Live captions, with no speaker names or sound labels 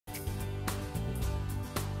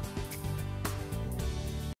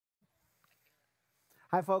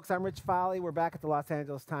Hi, folks. I'm Rich Foley. We're back at the Los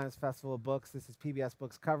Angeles Times Festival of Books. This is PBS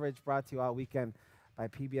Books coverage brought to you all weekend by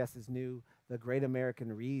PBS's new The Great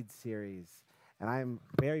American Read series. And I'm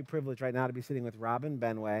very privileged right now to be sitting with Robin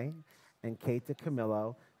Benway and Kate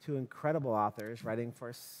DiCamillo, two incredible authors writing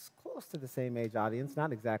for close to the same age audience,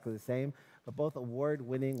 not exactly the same, but both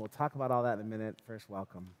award-winning. We'll talk about all that in a minute. First,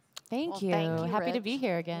 welcome. Thank you. Happy to be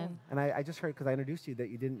here again. And I just heard, because I introduced you, that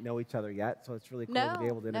you didn't know each other yet, so it's really cool to be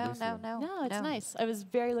able to introduce you. No, it's nice. I was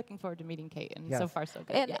very looking forward to meeting Kate, and so far so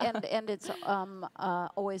good. And it's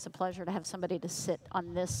always a pleasure to have somebody to sit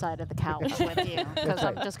on this side of the couch with you, because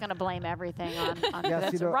I'm just going to blame everything on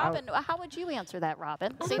yes, this. Robin, how would you answer that,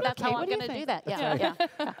 Robin? See, that's how I'm going to do that. Yeah.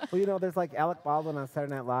 Well, you know, there's like Alec Baldwin on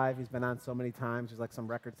Saturday Night Live. He's been on so many times. There's like some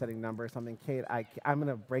record-setting number or something. Kate, I'm going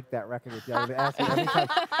to break that record with you. I'm going to ask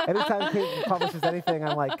you anytime Kate publishes anything,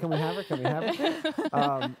 I'm like, can we have her? Can we have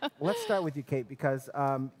her? Let's start with you, Kate, because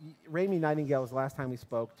Raimi Nightingale was the last time we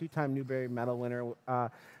spoke. Two-time Newbery Medal winner.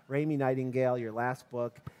 Raimi Nightingale, your last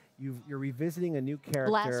book. You're revisiting a new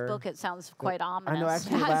character. Last book, it sounds quite ominous. I know,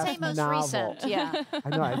 actually, your last Say most novel. recent, yeah. I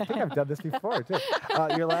know, I think I've done this before, too.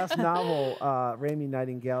 Your last novel, Raimi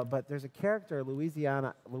Nightingale, but there's a character,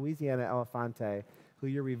 Louisiana Elefante, who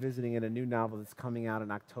you're revisiting in a new novel that's coming out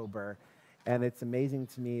in October. And it's amazing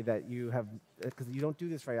to me that you have, because you don't do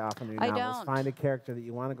this very often in your novels, don't. find a character that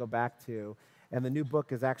you want to go back to. And the new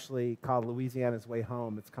book is actually called Louisiana's Way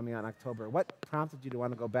Home. It's coming out in October. What prompted you to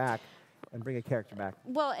want to go back and bring a character back?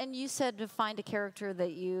 Well, and you said to find a character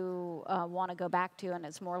that you want to go back to, and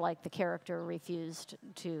it's more like the character refused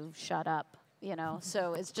to shut up, you know?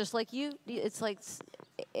 So it's just like it's like,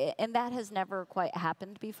 and that has never quite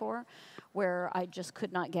happened before, where I just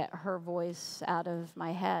could not get her voice out of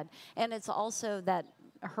my head. And it's also that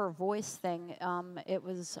her voice thing,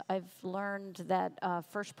 I've learned that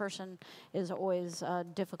first person is always a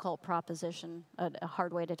difficult proposition, a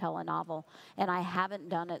hard way to tell a novel. And I haven't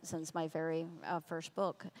done it since my very first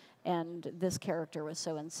book. And this character was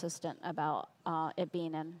so insistent about it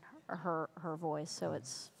being in her voice, so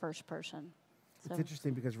it's first person. It's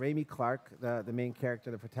interesting because Raimi Clark, the main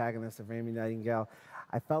character, the protagonist of Raimi Nightingale,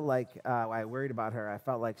 I felt like, I worried about her, I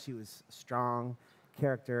felt like she was a strong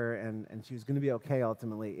character and she was going to be okay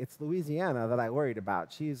ultimately. It's Louisiana that I worried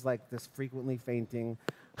about. She's like this frequently fainting,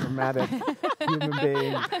 dramatic human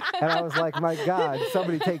being. And I was like, my God,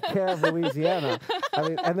 somebody take care of Louisiana. I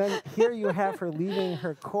mean, and then here you have her leaving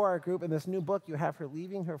her core group. In this new book, you have her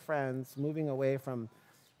leaving her friends, moving away from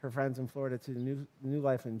her friends in Florida to new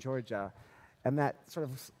life in Georgia. And that sort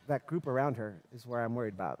of, that group around her is where I'm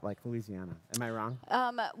worried about, like Louisiana. Am I wrong?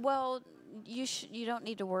 Well, you don't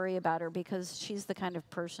need to worry about her because she's the kind of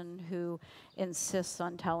person who insists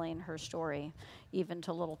on telling her story, even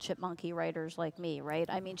to little chipmunky writers like me, right?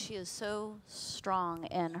 I mean, she is so strong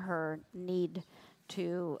in her need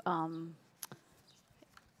to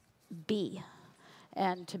be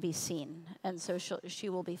and to be seen, and so she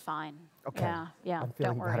will be fine. Okay. Yeah. I'm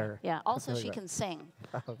Don't worry. Better. Yeah. Also, she can sing.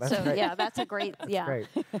 Oh, that's so great. yeah, that's a great. That's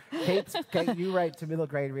great. Kate, you write to middle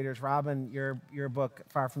grade readers. Robin, your book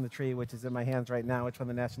Far from the Tree, which is in my hands right now, which won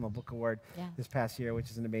the National Book Award this past year, which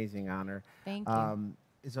is an amazing honor. Thank you.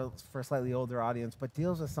 Is for a slightly older audience, but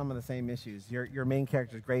deals with some of the same issues. Your main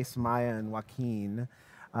characters, Grace, Maya, and Joaquin,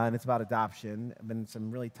 and it's about adoption. Been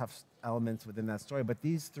some really tough elements within that story, but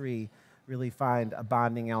these three really find a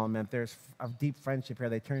bonding element. There's a deep friendship here.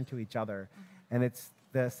 They turn to each other. And it's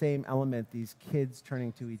the same element, these kids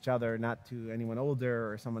turning to each other, not to anyone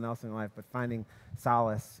older or someone else in their life, but finding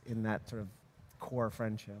solace in that sort of core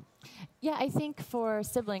friendship. Yeah, I think for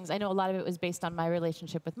siblings, I know a lot of it was based on my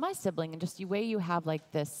relationship with my sibling and just the way you have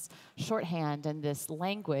like this shorthand and this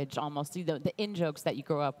language almost, the in-jokes that you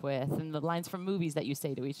grow up with and the lines from movies that you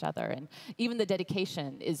say to each other. And even the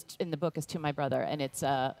dedication is in the book is to my brother, and it's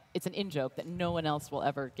an in-joke that no one else will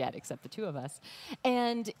ever get except the two of us.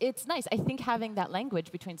 And it's nice. I think having that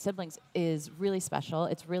language between siblings is really special.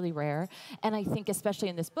 It's really rare. And I think especially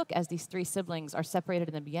in this book, as these three siblings are separated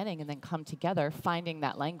in the beginning and then come together, finding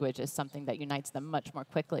that language is something that unites them much more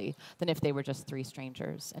quickly than if they were just three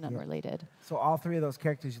strangers and unrelated. So all three of those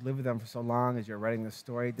characters, you live with them for so long as you're writing the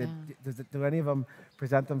story. Do any of them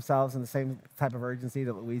present themselves in the same type of urgency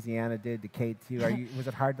that Louisiana did to Kate too? Was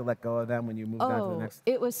it hard to let go of them when you moved on to the next?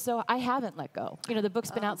 It was so, I haven't let go. You know, the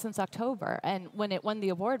book's been out since October, and when it won the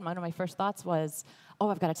award, one of my first thoughts was, oh,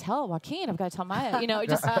 I've got to tell Joaquin, I've got to tell Maya. You know,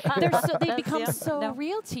 just they become so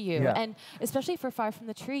real to you. Yeah. And especially for Far from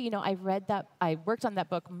the Tree, you know, I worked on that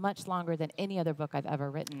book much longer than any other book I've ever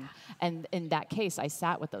written. And in that case, I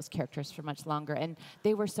sat with those characters for much longer. And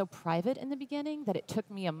they were so private in the beginning that it took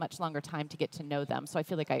me a much longer time to get to know them. So I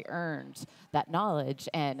feel like I earned that knowledge,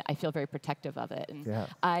 and I feel very protective of it. And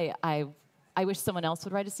I wish someone else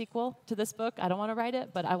would write a sequel to this book. I don't want to write it,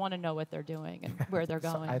 but I want to know what they're doing and where they're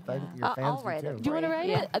going. I think your fans I'll write it. Do you want to write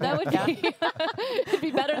Yeah. it? That would be it'd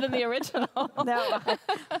be better than the original. No,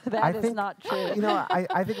 that is not true. You know,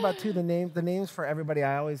 I think about too the names for everybody.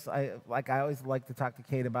 I always like to talk to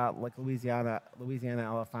Kate about like Louisiana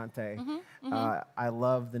Elefante. I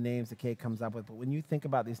love the names that Kate comes up with, but when you think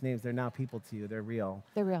about these names, they're now people to you. They're real.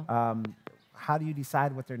 They're real. How do you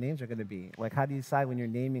decide what their names are going to be? Like, how do you decide when you're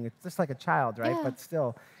naming? It's just like a child, right? Yeah. But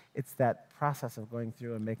still, it's that process of going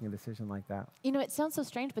through and making a decision like that. You know, it sounds so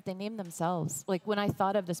strange, but they name themselves. Like, when I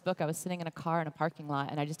thought of this book, I was sitting in a car in a parking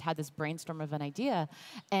lot, and I just had this brainstorm of an idea,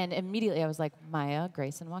 and immediately I was like, Maya,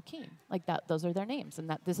 Grace, and Joaquin. Like, those are their names,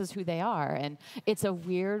 and this is who they are. And it's a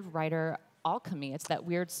weird writer alchemy. It's that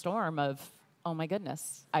weird storm of, oh my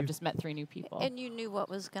goodness, I've just met 3 new people. And you knew what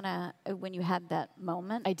was gonna when you had that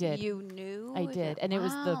moment. I did. You knew. I did, and it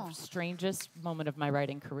was the strangest moment of my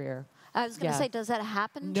writing career. I was gonna say, does that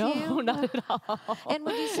happen to you? No, not at all. And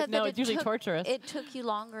when you said no, that it's usually torturous. it took you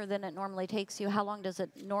longer than it normally takes you. How long does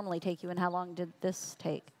it normally take you, and how long did this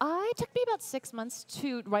take? It took me about 6 months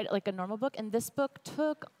to write like a normal book, and this book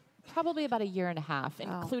took probably about 1.5 years,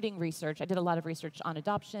 including research. I did a lot of research on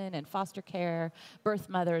adoption and foster care, birth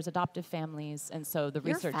mothers, adoptive families, and so the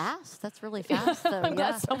You're research. fast. That's really fast, though. I'm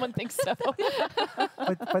glad someone thinks so.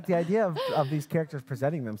 But the idea of these characters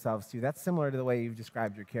presenting themselves to you, that's similar to the way you've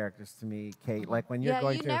described your characters to me, Kate. Like when you're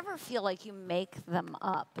going you through. never feel like you make them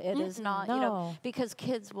up. It is not, you know, no. because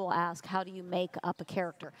kids will ask, how do you make up a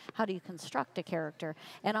character? How do you construct a character?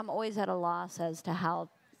 And I'm always at a loss as to how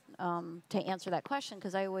to answer that question,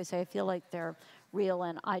 because I always say I feel like they're real,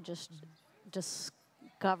 and I just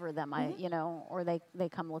discover them. You know, or they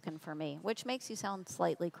come looking for me, which makes you sound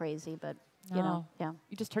slightly crazy, but you know,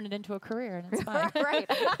 You just turn it into a career, and it's fine. right.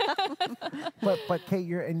 But Kate,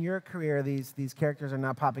 in your career, these characters are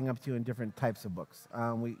now popping up to you in different types of books.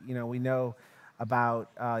 We know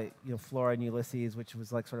about Flora and Ulysses, which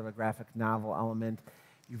was like sort of a graphic novel element.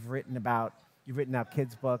 You've written out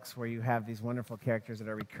kids' books where you have these wonderful characters that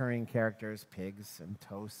are recurring characters, pigs and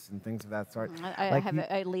toasts and things of that sort.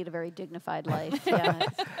 I lead a very dignified life. Yeah.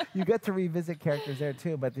 You get to revisit characters there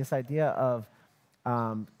too, but this idea of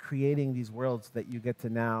creating these worlds that you get to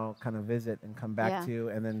now kind of visit and come back to,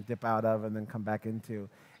 and then dip out of, and then come back into.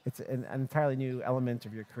 It's an entirely new element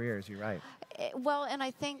of your career, as you write. Well, and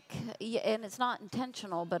I think, and it's not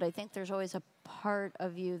intentional, but I think there's always a part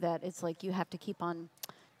of you that it's like you have to keep on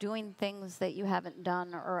doing things that you haven't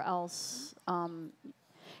done, or else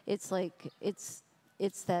it's like it's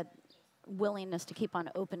that willingness to keep on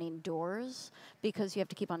opening doors, because you have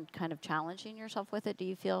to keep on kind of challenging yourself with it. Do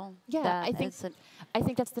you feel that? I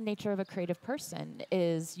think that's the nature of a creative person,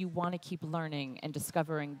 is you want to keep learning and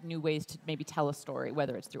discovering new ways to maybe tell a story,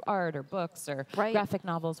 whether it's through art or books or graphic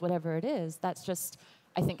novels, whatever it is. That's just,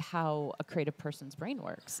 I think, how a creative person's brain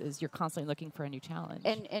works, is you're constantly looking for a new challenge.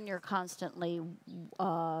 And you're constantly,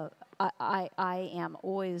 I am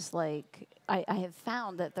always like, I have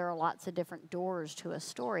found that there are lots of different doors to a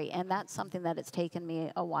story, and that's something that it's taken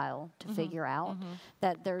me a while to figure out,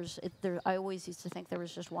 that I always used to think there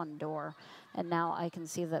was just one door, and now I can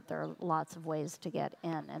see that there are lots of ways to get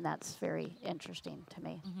in, and that's very interesting to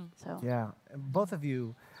me. So yeah, both of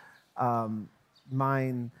you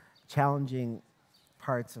mind challenging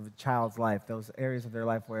parts of a child's life, those areas of their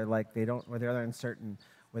life where where they're uncertain,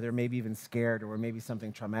 where they're maybe even scared, or where maybe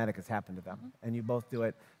something traumatic has happened to them. And you both do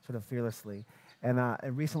it sort of fearlessly. And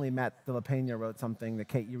recently Matt De La Peña wrote something that,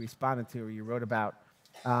 Kate, you responded to, where you wrote about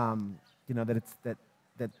that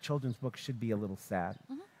children's books should be a little sad,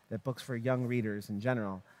 that books for young readers in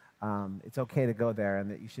general, it's okay to go there, and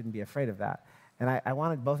that you shouldn't be afraid of that. And I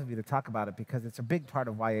wanted both of you to talk about it, because it's a big part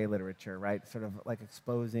of YA literature, right? Sort of like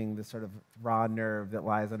exposing the sort of raw nerve that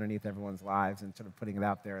lies underneath everyone's lives and sort of putting it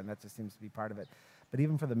out there, and that just seems to be part of it. But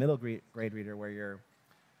even for the middle grade reader, where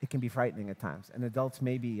it can be frightening at times, and adults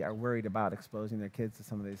maybe are worried about exposing their kids to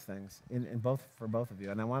some of these things, for both of you.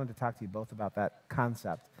 And I wanted to talk to you both about that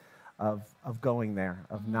concept of going there,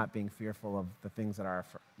 of not being fearful of the things that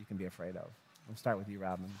you can be afraid of. We'll start with you,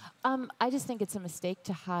 Robin. I just think it's a mistake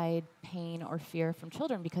to hide pain or fear from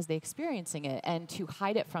children because they're experiencing it, and to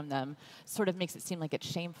hide it from them sort of makes it seem like it's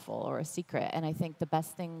shameful or a secret. And I think the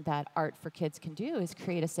best thing that art for kids can do is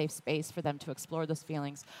create a safe space for them to explore those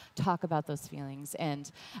feelings, talk about those feelings. And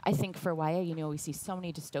I think for YA, we see so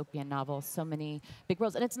many dystopian novels, so many big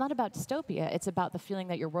worlds, and it's not about dystopia, it's about the feeling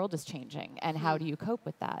that your world is changing, and how do you cope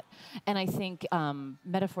with that. And I think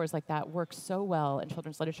metaphors like that work so well in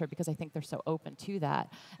children's literature because I think they're so open to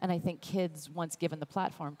that. And I think kids, once given the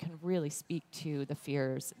platform, can really speak to the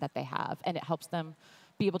fears that they have, and it helps them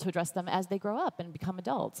be able to address them as they grow up and become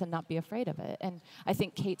adults and not be afraid of it. And I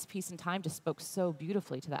think Kate's piece in Time just spoke so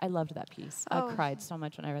beautifully to that. I loved that piece. I cried so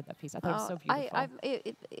much when I read that piece. I thought it was so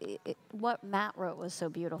beautiful. What Matt wrote was so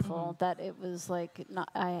beautiful that it was like,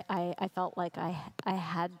 I felt like I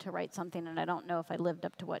had to write something, and I don't know if I lived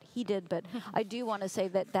up to what he did, but I do want to say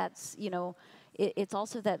that that's, it's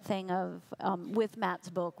also that thing of, with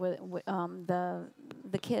Matt's book, with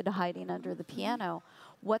the kid hiding under the piano,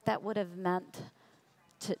 what that would have meant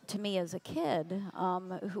to me as a kid,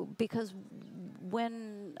 because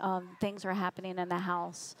when things are happening in the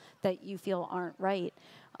house that you feel aren't right,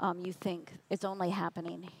 you think it's only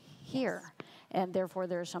happening here, and therefore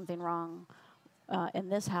there's something wrong in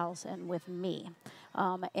this house and with me.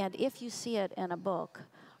 And if you see it in a book,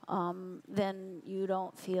 then you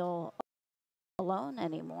don't feel alone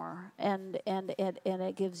anymore, and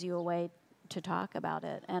it gives you a way to talk about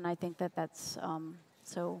it, and I think that that's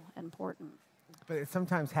so important. But it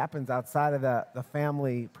sometimes happens outside of the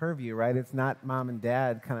family purview, right? It's not mom and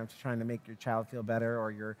dad kind of trying to make your child feel better,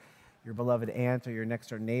 or your beloved aunt or your next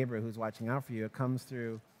door neighbor who's watching out for you. It comes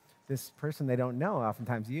through this person they don't know,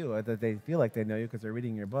 oftentimes you, or that they feel like they know you because they're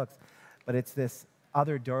reading your books. But it's this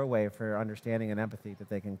other doorway for understanding and empathy that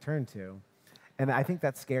they can turn to. And I think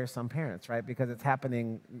that scares some parents, right? Because it's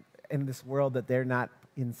happening in this world that they're not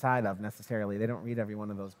inside of necessarily. They don't read every one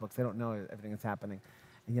of those books. They don't know everything that's happening.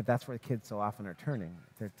 And yet that's where the kids so often are turning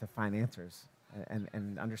to find answers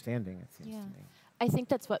and understanding, it seems to me. I think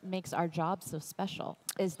that's what makes our job so special,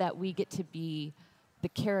 is that we get to be the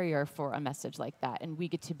carrier for a message like that, and we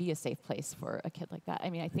get to be a safe place for a kid like that.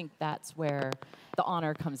 I mean, I think that's where the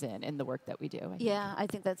honor comes in the work that we do. I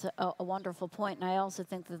think that's a wonderful point, and I also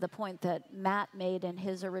think that the point that Matt made in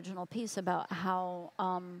his original piece about how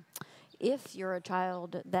if you're a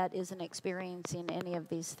child that isn't experiencing any of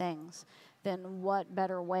these things, then what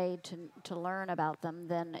better way to learn about them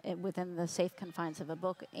than within the safe confines of a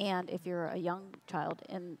book, and if you're a young child,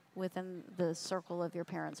 within the circle of your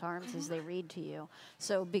parents' arms as they read to you.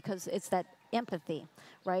 So because it's that empathy,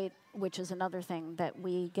 right, which is another thing that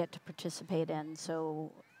we get to participate in,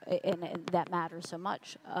 so and that matters so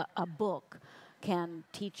much. A book can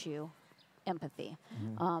teach you empathy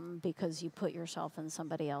because you put yourself in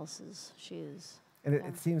somebody else's shoes. And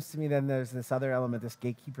it seems to me then there's this other element, this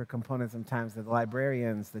gatekeeper component sometimes, that the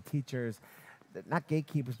librarians, the teachers, not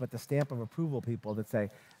gatekeepers, but the stamp of approval people that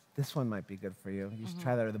say, this one might be good for you. You should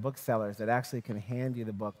try that. Or the booksellers that actually can hand you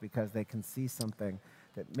the book because they can see something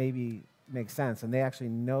that maybe makes sense. And they actually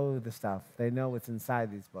know the stuff. They know what's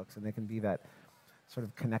inside these books, and they can be that sort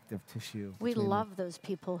of connective tissue. We love those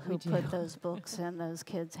people who put those books in those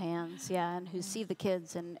kids' hands, and who see the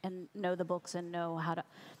kids and know the books and know how to,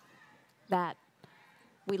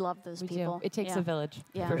 we love those people. It takes a village,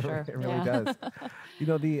 for sure. It really does.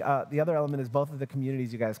 The other element is both of the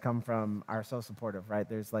communities you guys come from are so supportive, right?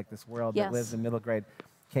 There's like this world that lives in middle grade.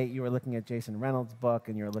 Kate, you were looking at Jason Reynolds' book,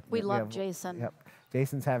 and you were looking We love Jason. Yep.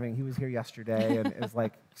 Jason's he was here yesterday, and is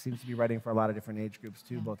seems to be writing for a lot of different age groups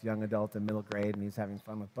too, both young adult and middle grade, and he's having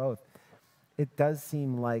fun with both. It does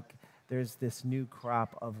seem like there's this new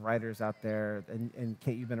crop of writers out there, and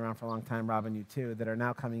Kate, you've been around for a long time, Robin, you too, that are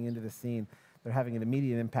now coming into the scene. They're having an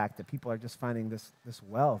immediate impact, that people are just finding this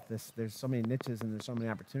wealth. There's so many niches and there's so many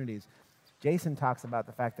opportunities. Jason talks about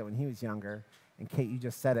the fact that when he was younger, and Kate, you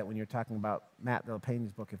just said it when you were talking about Matt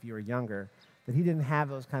Delapaine's book, If You Were Younger, that he didn't have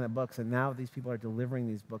those kind of books, and now these people are delivering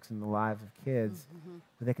these books in the lives of kids,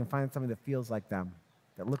 where they can find something that feels like them,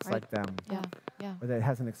 that looks like them, or that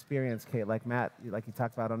has an experience, Kate, like Matt, like you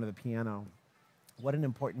talked about under the piano. What an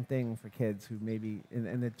important thing for kids who maybe,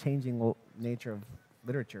 in the changing nature of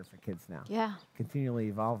literature for kids now. Yeah. Continually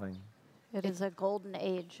evolving. It is a golden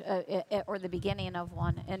age, or the beginning of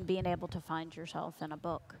one, and being able to find yourself in a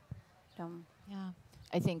book.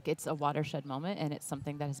 I think it's a watershed moment, and it's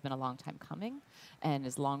something that has been a long time coming and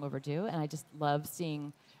is long overdue. And I just love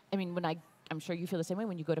seeing, when I I'm sure you feel the same way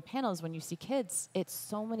when you go to panels, when you see kids, it's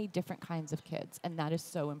so many different kinds of kids. And that is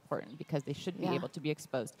so important because they shouldn't be able to be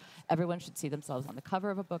exposed. Everyone should see themselves on the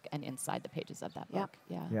cover of a book and inside the pages of that book.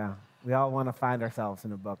 Yeah. We all want to find ourselves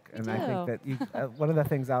in a book. We and do. I think that one of the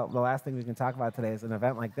things, the last thing we can talk about today is an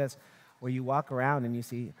event like this where you walk around and you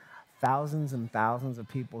see thousands and thousands of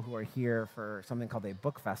people who are here for something called a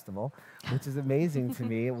book festival, which is amazing to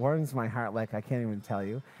me. It warms my heart like I can't even tell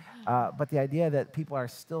you. But the idea that people are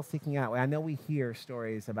still seeking out, I know we hear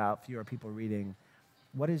stories about fewer people reading.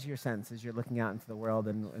 What is your sense as you're looking out into the world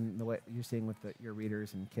and the way you're seeing with your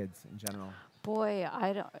readers and kids in general? Boy,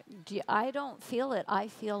 I don't feel it. I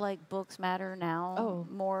feel like books matter now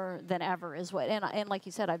more than ever. And like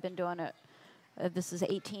you said, I've been doing it. This is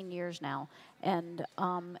 18 years now, and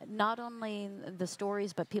not only the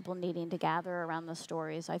stories, but people needing to gather around the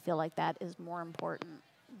stories. I feel like that is more important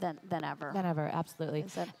than ever. Than ever, absolutely.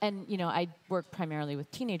 And you know, I work primarily with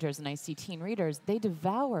teenagers, and I see teen readers. They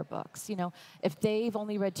devour books. You know, if they've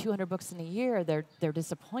only read 200 books in a year, they're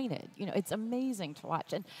disappointed. You know, it's amazing to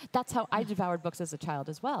watch, and that's how I devoured books as a child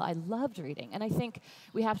as well. I loved reading, and I think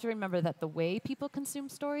we have to remember that the way people consume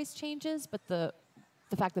stories changes, but the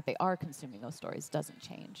fact that they are consuming those stories doesn't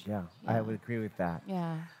change. Yeah, I would agree with that.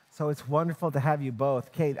 Yeah. So it's wonderful to have you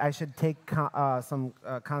both. Kate, I should take some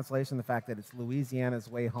consolation in the fact that it's Louisiana's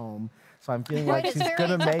Way Home. So I'm feeling like she's going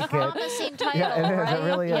to make it. Promising title, yeah, it is. right? It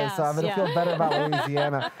really is. So I'm going to feel better about Yeah.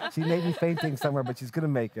 Louisiana. She may be fainting somewhere, but she's going to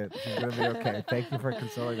make it. She's going to be okay. Thank you for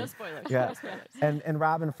consoling No me. spoilers. Yeah. No spoilers. And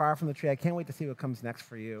Robin, Far From the Tree, I can't wait to see what comes next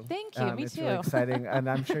for you. Thank you. Me it's too. really exciting, and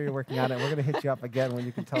I'm sure you're working on it. We're going to hit you up again when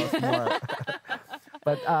you can tell us more.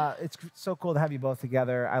 But it's so cool to have you both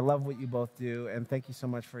together. I love what you both do, and thank you so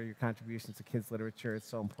much for your contributions to kids' literature. It's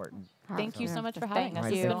so important. Thank you so much for having us.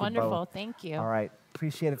 Thank It's you been wonderful. both. Thank you. All right.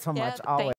 Appreciate it so Yeah, much. Always.